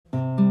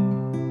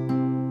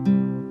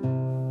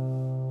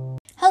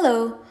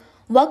Hello,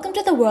 welcome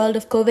to the world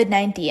of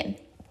COVID-19.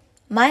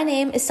 My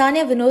name is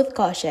Sanya Vinod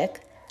Kaushik.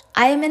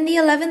 I am in the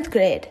 11th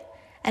grade,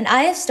 and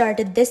I have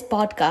started this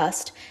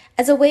podcast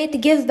as a way to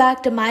give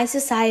back to my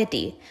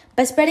society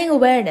by spreading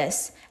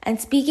awareness and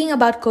speaking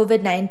about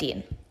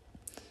COVID-19.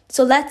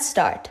 So let's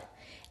start.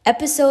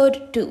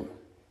 Episode 2,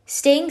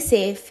 Staying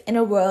Safe in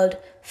a World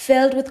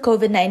Filled with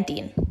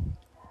COVID-19.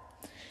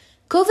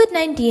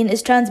 COVID-19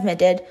 is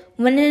transmitted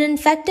when an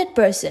infected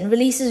person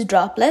releases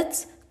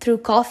droplets through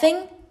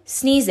coughing,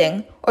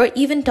 sneezing, or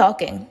even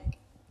talking.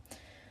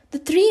 The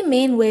three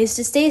main ways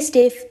to stay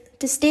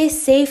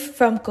safe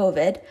from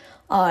COVID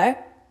are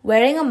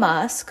wearing a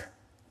mask,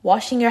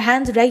 washing your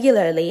hands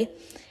regularly,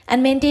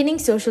 and maintaining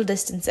social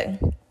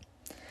distancing.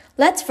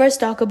 Let's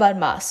first talk about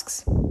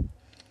masks.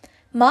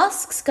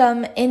 Masks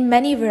come in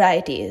many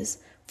varieties,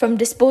 from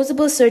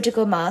disposable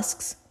surgical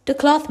masks to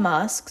cloth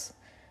masks.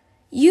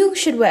 You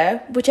should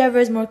wear whichever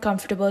is more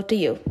comfortable to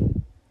you.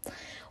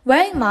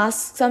 Wearing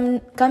masks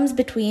comes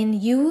between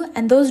you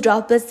and those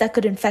droplets that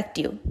could infect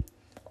you.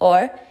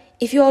 Or,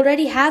 if you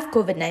already have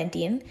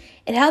COVID-19,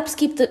 it helps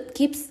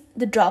keeps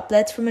the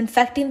droplets from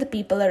infecting the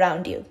people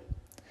around you.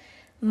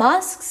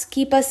 Masks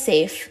keep us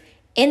safe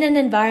in an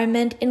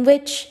environment in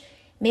which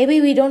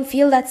maybe we don't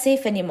feel that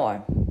safe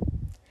anymore.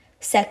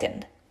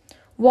 Second,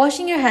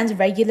 washing your hands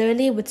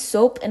regularly with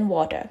soap and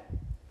water.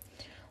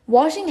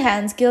 Washing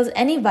hands kills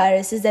any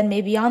viruses that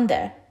may be on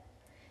there.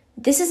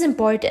 This is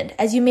important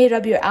as you may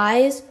rub your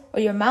eyes or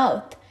your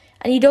mouth,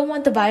 and you don't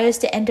want the virus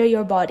to enter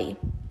your body.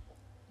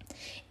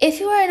 If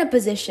you are in a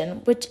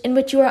position in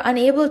which you are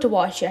unable to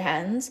wash your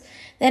hands,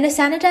 then a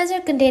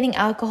sanitizer containing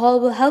alcohol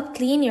will help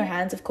clean your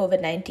hands of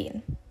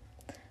COVID-19.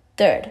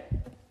 Third,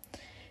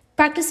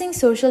 practicing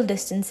social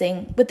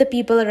distancing with the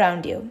people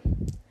around you.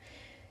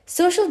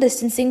 Social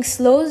distancing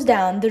slows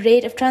down the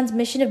rate of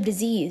transmission of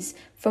disease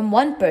from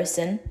one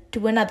person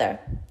to another.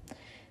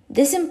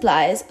 This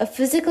implies a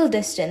physical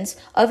distance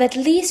of at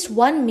least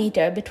 1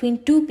 meter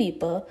between two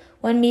people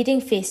when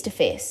meeting face to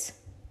face.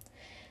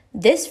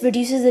 This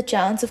reduces the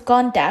chance of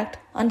contact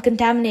on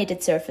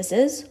contaminated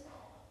surfaces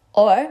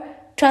or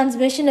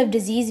transmission of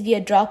disease via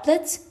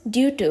droplets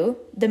due to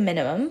the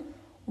minimum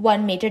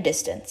 1 meter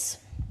distance.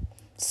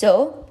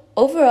 So,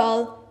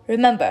 overall,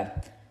 remember,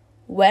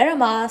 wear a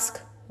mask,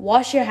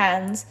 wash your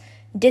hands,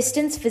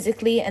 distance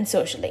physically and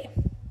socially.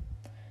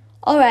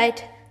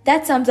 Alright,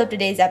 that sums up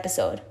today's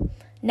episode.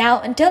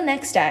 Now, until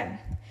next time,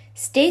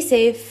 stay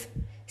safe,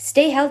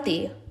 stay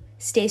healthy,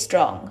 stay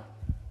strong.